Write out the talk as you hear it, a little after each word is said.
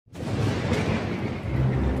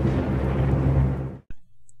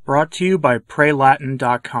Brought to you by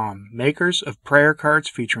PrayLatin.com, makers of prayer cards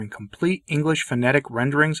featuring complete English phonetic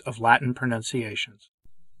renderings of Latin pronunciations.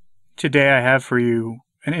 Today I have for you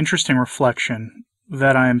an interesting reflection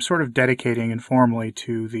that I am sort of dedicating informally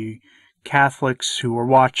to the Catholics who are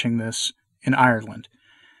watching this in Ireland.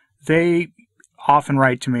 They often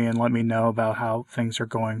write to me and let me know about how things are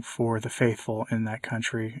going for the faithful in that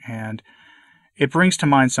country, and it brings to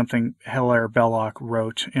mind something Hilaire Belloc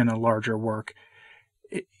wrote in a larger work.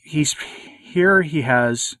 He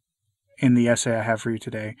has, in the essay I have for you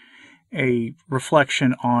today, a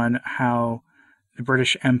reflection on how the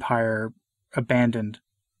British Empire abandoned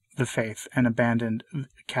the faith and abandoned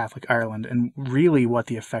Catholic Ireland, and really what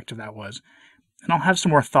the effect of that was. And I'll have some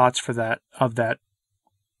more thoughts for that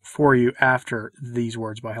for you after these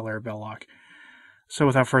words by Hilaire Belloc. So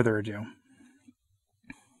without further ado.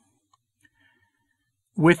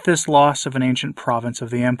 With this loss of an ancient province of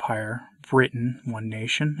the empire, Britain, one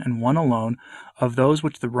nation, and one alone, of those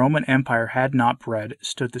which the Roman Empire had not bred,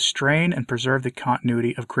 stood the strain and preserved the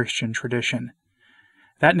continuity of Christian tradition.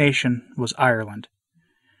 That nation was Ireland.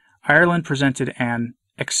 Ireland presented an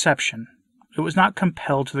exception. It was not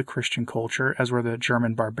compelled to the Christian culture, as were the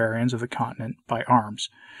German barbarians of the continent, by arms.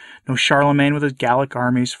 No Charlemagne with his Gallic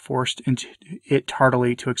armies forced it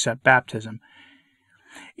tardily to accept baptism.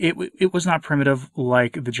 It was not primitive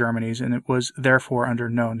like the Germanies, and it was therefore under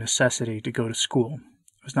no necessity to go to school.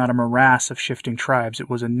 It was not a morass of shifting tribes. It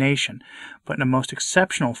was a nation, but in a most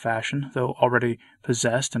exceptional fashion, though already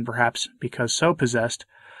possessed, and perhaps because so possessed,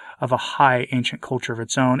 of a high ancient culture of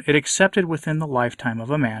its own, it accepted within the lifetime of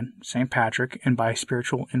a man, St. Patrick, and by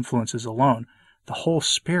spiritual influences alone, the whole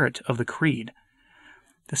spirit of the creed.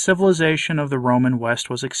 The civilization of the Roman West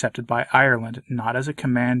was accepted by Ireland, not as a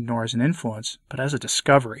command nor as an influence, but as a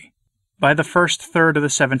discovery. By the first third of the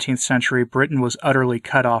 17th century, Britain was utterly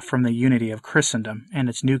cut off from the unity of Christendom, and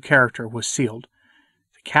its new character was sealed.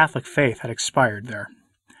 The Catholic faith had expired there.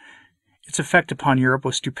 Its effect upon Europe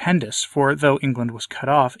was stupendous, for though England was cut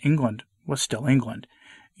off, England was still England.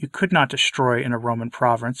 You could not destroy in a Roman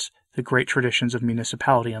province the great traditions of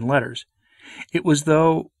municipality and letters. It was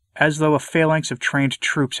as though a phalanx of trained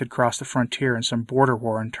troops had crossed the frontier in some border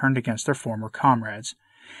war and turned against their former comrades.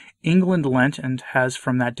 England lent, and has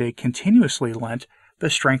from that day continuously lent, the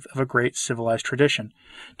strength of a great civilized tradition,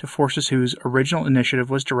 to forces whose original initiative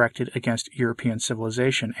was directed against European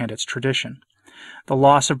civilization and its tradition. The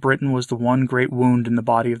loss of Britain was the one great wound in the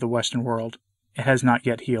body of the Western world. It has not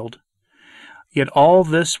yet healed. Yet all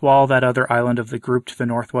this while that other island of the group to the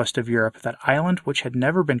northwest of Europe, that island which had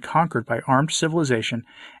never been conquered by armed civilization,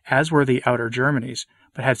 as were the outer Germanies,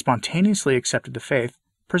 but had spontaneously accepted the faith,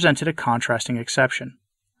 presented a contrasting exception.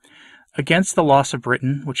 Against the loss of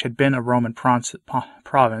Britain, which had been a Roman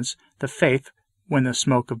province, the faith, when the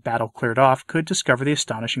smoke of battle cleared off, could discover the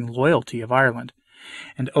astonishing loyalty of Ireland.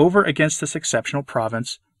 And over against this exceptional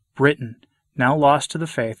province, Britain, now lost to the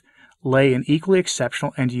faith, lay an equally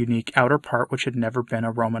exceptional and unique outer part which had never been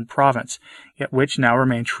a Roman province, yet which now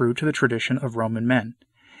remained true to the tradition of Roman men.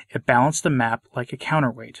 It balanced the map like a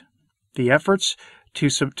counterweight. The efforts to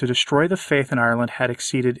destroy the faith in Ireland had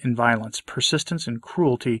exceeded in violence, persistence, and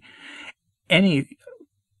cruelty any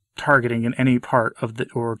targeting in any part of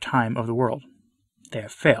or time of the world. They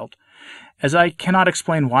have failed. As I cannot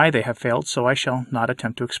explain why they have failed, so I shall not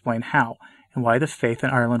attempt to explain how, and why the faith in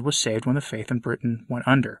Ireland was saved when the faith in Britain went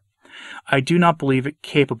under. I do not believe it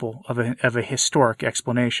capable of a historic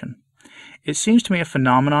explanation. It seems to me a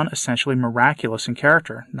phenomenon essentially miraculous in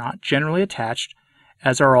character, not generally attached,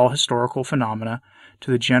 as are all historical phenomena, to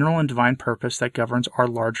the general and divine purpose that governs our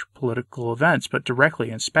large political events, but directly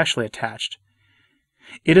and specially attached.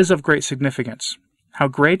 It is of great significance. How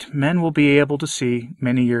great men will be able to see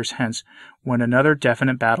many years hence, when another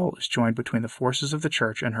definite battle is joined between the forces of the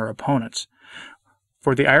Church and her opponents.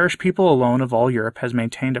 For the Irish people alone of all Europe has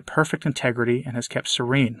maintained a perfect integrity and has kept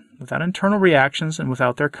serene, without internal reactions and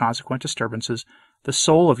without their consequent disturbances, the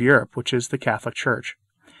soul of Europe, which is the Catholic Church.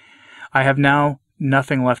 I have now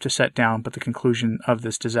nothing left to set down but the conclusion of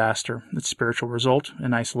this disaster, its spiritual result,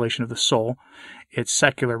 an isolation of the soul, its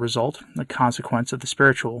secular result, the consequence of the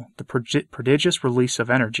spiritual, the prodigious release of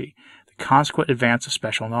energy, the consequent advance of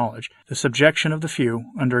special knowledge, the subjection of the few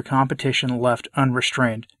under a competition left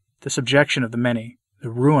unrestrained, the subjection of the many, the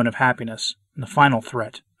ruin of happiness, and the final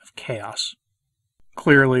threat of chaos.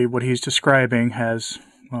 Clearly, what he's describing has,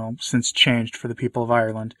 since changed for the people of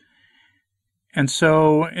Ireland. And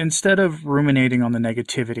so, instead of ruminating on the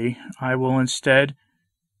negativity, I will instead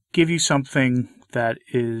give you something that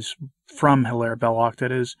is from Hilaire Belloc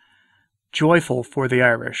that is joyful for the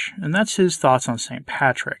Irish, and that's his thoughts on St.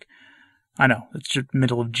 Patrick. I know, it's just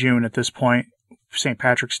middle of June at this point. St.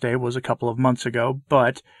 Patrick's Day was a couple of months ago,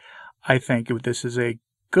 but I think this is a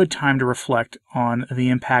good time to reflect on the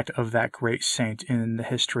impact of that great saint in the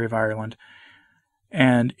history of Ireland.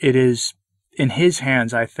 And it is in his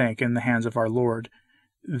hands, I think, in the hands of our Lord,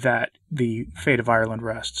 that the fate of Ireland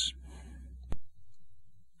rests.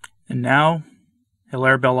 And now,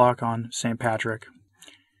 Hilaire Belloc on St. Patrick.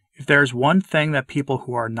 If there is one thing that people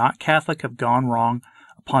who are not Catholic have gone wrong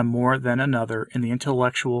upon more than another in the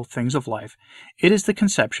intellectual things of life, it is the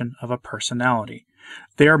conception of a personality.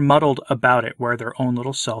 They are muddled about it where their own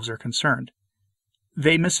little selves are concerned.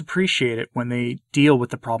 They misappreciate it when they deal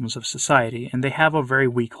with the problems of society, and they have a very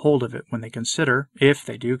weak hold of it when they consider, if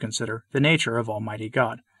they do consider, the nature of Almighty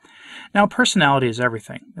God. Now, personality is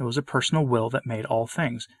everything. It was a personal will that made all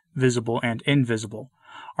things, visible and invisible.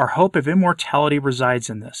 Our hope of immortality resides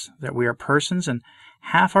in this, that we are persons, and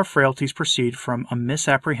half our frailties proceed from a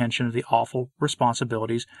misapprehension of the awful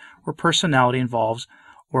responsibilities where personality involves,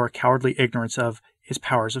 or a cowardly ignorance of, its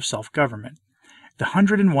powers of self-government. The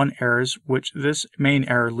 101 errors which this main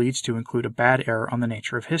error leads to include a bad error on the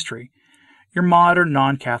nature of history. Your modern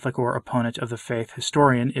non-Catholic or opponent of the faith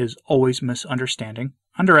historian is always misunderstanding,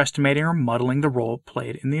 underestimating, or muddling the role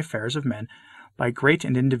played in the affairs of men by great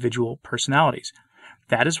and individual personalities.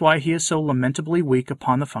 That is why he is so lamentably weak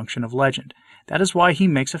upon the function of legend. That is why he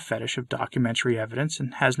makes a fetish of documentary evidence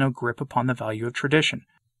and has no grip upon the value of tradition.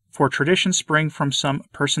 For traditions spring from some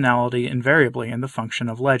personality invariably in the function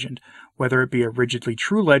of legend. Whether it be a rigidly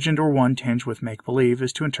true legend or one tinged with make-believe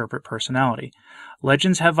is to interpret personality.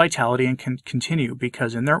 Legends have vitality and can continue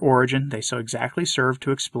because in their origin they so exactly serve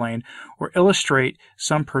to explain or illustrate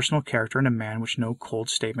some personal character in a man which no cold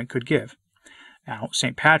statement could give. Now,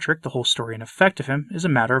 St. Patrick, the whole story and effect of him, is a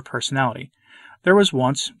matter of personality. There was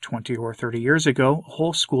once, 20 or 30 years ago, a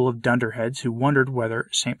whole school of dunderheads who wondered whether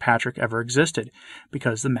St. Patrick ever existed,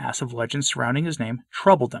 because the mass of legends surrounding his name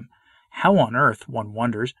troubled them. How on earth, one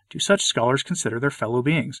wonders, do such scholars consider their fellow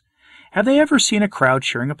beings? Have they ever seen a crowd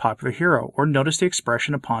cheering a popular hero, or noticed the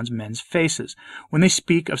expression upon men's faces when they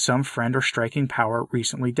speak of some friend or striking power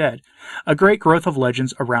recently dead? A great growth of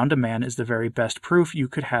legends around a man is the very best proof you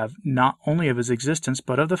could have not only of his existence,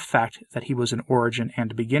 but of the fact that he was an origin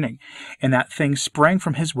and a beginning, and that things sprang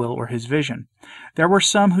from his will or his vision. There were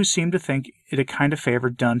some who seemed to think it a kind of favor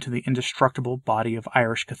done to the indestructible body of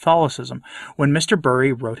Irish Catholicism when Mr.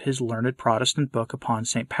 Bury wrote his learned Protestant book upon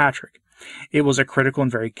St. Patrick. It was a critical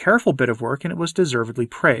and very careful bit of work, and it was deservedly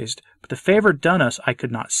praised, but the favor done us I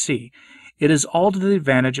could not see. It is all to the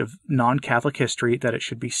advantage of non-Catholic history that it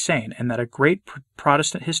should be sane, and that a great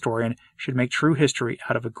Protestant historian should make true history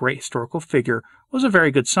out of a great historical figure was a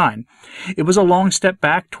very good sign. It was a long step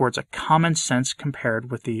back towards a common sense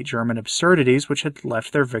compared with the German absurdities which had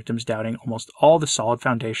left their victims doubting almost all the solid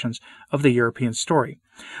foundations of the European story.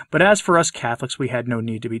 But as for us Catholics, we had no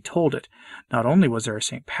need to be told it. Not only was there a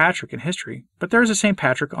St. Patrick in history, but there is a St.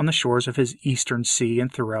 Patrick on the shores of his eastern sea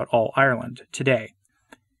and throughout all Ireland today.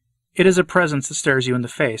 It is a presence that stares you in the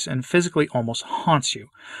face and physically almost haunts you.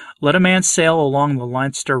 Let a man sail along the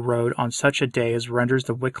Leinster road on such a day as renders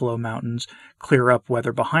the Wicklow Mountains clear up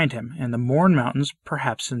weather behind him, and the Mourne Mountains,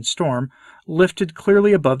 perhaps in storm, lifted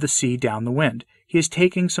clearly above the sea down the wind. He is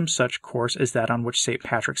taking some such course as that on which St.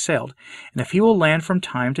 Patrick sailed, and if he will land from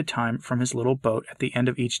time to time from his little boat at the end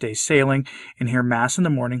of each day's sailing, and hear Mass in the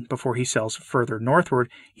morning before he sails further northward,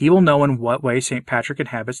 he will know in what way St. Patrick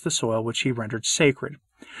inhabits the soil which he rendered sacred.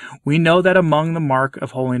 We know that among the mark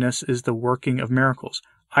of holiness is the working of miracles.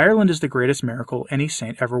 Ireland is the greatest miracle any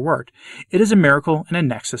saint ever worked. It is a miracle and a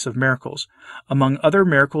nexus of miracles. Among other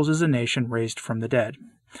miracles is a nation raised from the dead.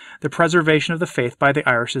 The preservation of the faith by the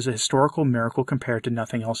Irish is a historical miracle compared to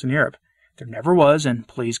nothing else in Europe. There never was, and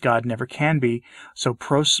please God never can be, so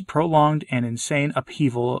prolonged and insane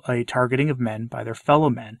upheaval a targeting of men by their fellow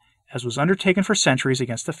men, as was undertaken for centuries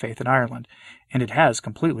against the faith in Ireland, and it has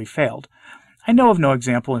completely failed. I know of no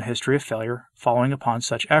example in history of failure following upon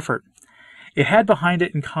such effort. It had behind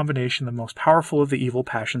it in combination the most powerful of the evil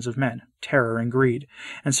passions of men, terror and greed,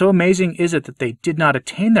 and so amazing is it that they did not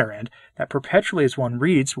attain their end, that perpetually as one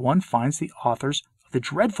reads, one finds the authors of the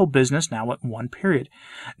dreadful business now at one period,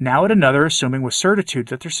 now at another assuming with certitude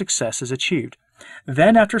that their success is achieved.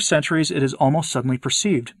 Then, after centuries, it is almost suddenly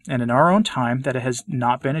perceived, and in our own time, that it has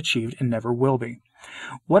not been achieved and never will be.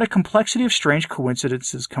 What a complexity of strange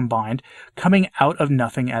coincidences combined, coming out of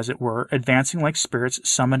nothing as it were, advancing like spirits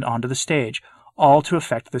summoned onto the stage, all to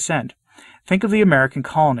effect this end. Think of the American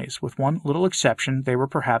colonies. With one little exception, they were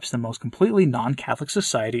perhaps the most completely non-Catholic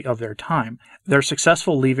society of their time. Their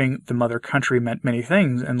successful leaving the mother country meant many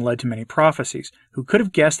things and led to many prophecies. Who could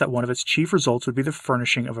have guessed that one of its chief results would be the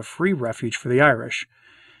furnishing of a free refuge for the Irish?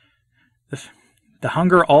 The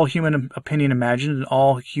hunger all human opinion imagined and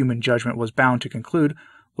all human judgment was bound to conclude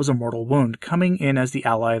was a mortal wound, coming in as the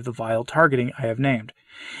ally of the vile targeting I have named.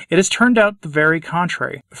 It has turned out the very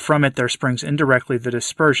contrary. From it there springs indirectly the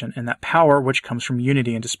dispersion, and that power which comes from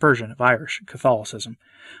unity and dispersion of Irish Catholicism,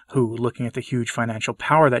 who, looking at the huge financial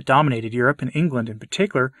power that dominated Europe, and England in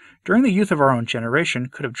particular, during the youth of our own generation,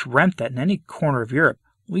 could have dreamt that in any corner of Europe,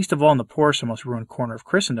 least of all in the poorest and most ruined corner of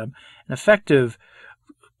Christendom, an effective,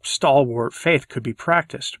 stalwart faith could be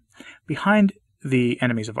practiced. Behind the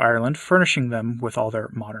enemies of Ireland, furnishing them with all their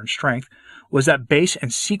modern strength, was that base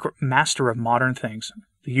and secret master of modern things,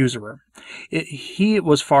 the usurer. He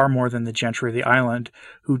was far more than the gentry of the island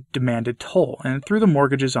who demanded toll, and through the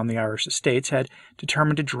mortgages on the Irish estates had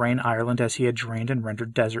determined to drain Ireland as he had drained and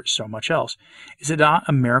rendered desert so much else. Is it not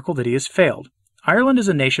a miracle that he has failed? Ireland is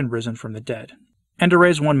a nation risen from the dead. And to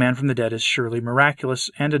raise one man from the dead is surely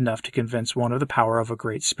miraculous and enough to convince one of the power of a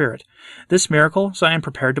great spirit. This miracle, as I am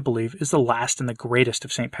prepared to believe, is the last and the greatest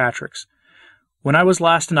of St. Patrick's. When I was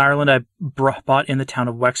last in Ireland, I bought in the town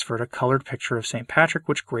of Wexford a coloured picture of St. Patrick,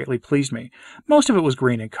 which greatly pleased me. Most of it was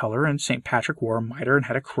green in colour, and St. Patrick wore a mitre and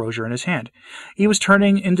had a crozier in his hand. He was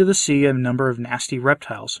turning into the sea a number of nasty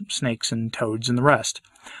reptiles, snakes and toads and the rest.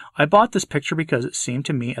 I bought this picture because it seemed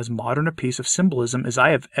to me as modern a piece of symbolism as I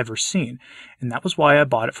have ever seen, and that was why I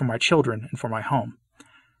bought it for my children and for my home.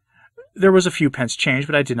 There was a few pence change,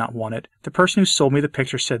 but I did not want it. The person who sold me the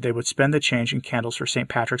picture said they would spend the change in candles for St.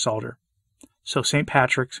 Patrick's altar. So St.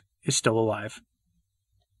 Patrick's is still alive.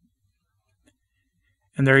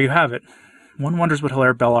 And there you have it. One wonders what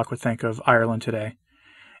Hilaire Belloc would think of Ireland today.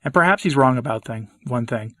 And perhaps he's wrong about one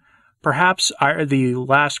thing. Perhaps the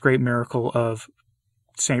last great miracle of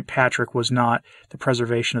St. Patrick was not the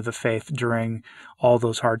preservation of the faith during all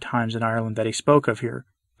those hard times in Ireland that he spoke of here.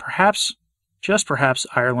 Perhaps, just perhaps,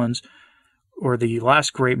 Ireland's, or the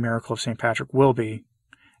last great miracle of St. Patrick will be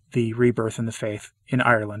the rebirth in the faith in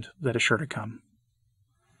Ireland that is sure to come.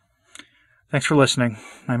 Thanks for listening.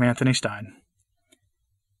 I'm Anthony Stine.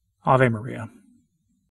 Ave Maria.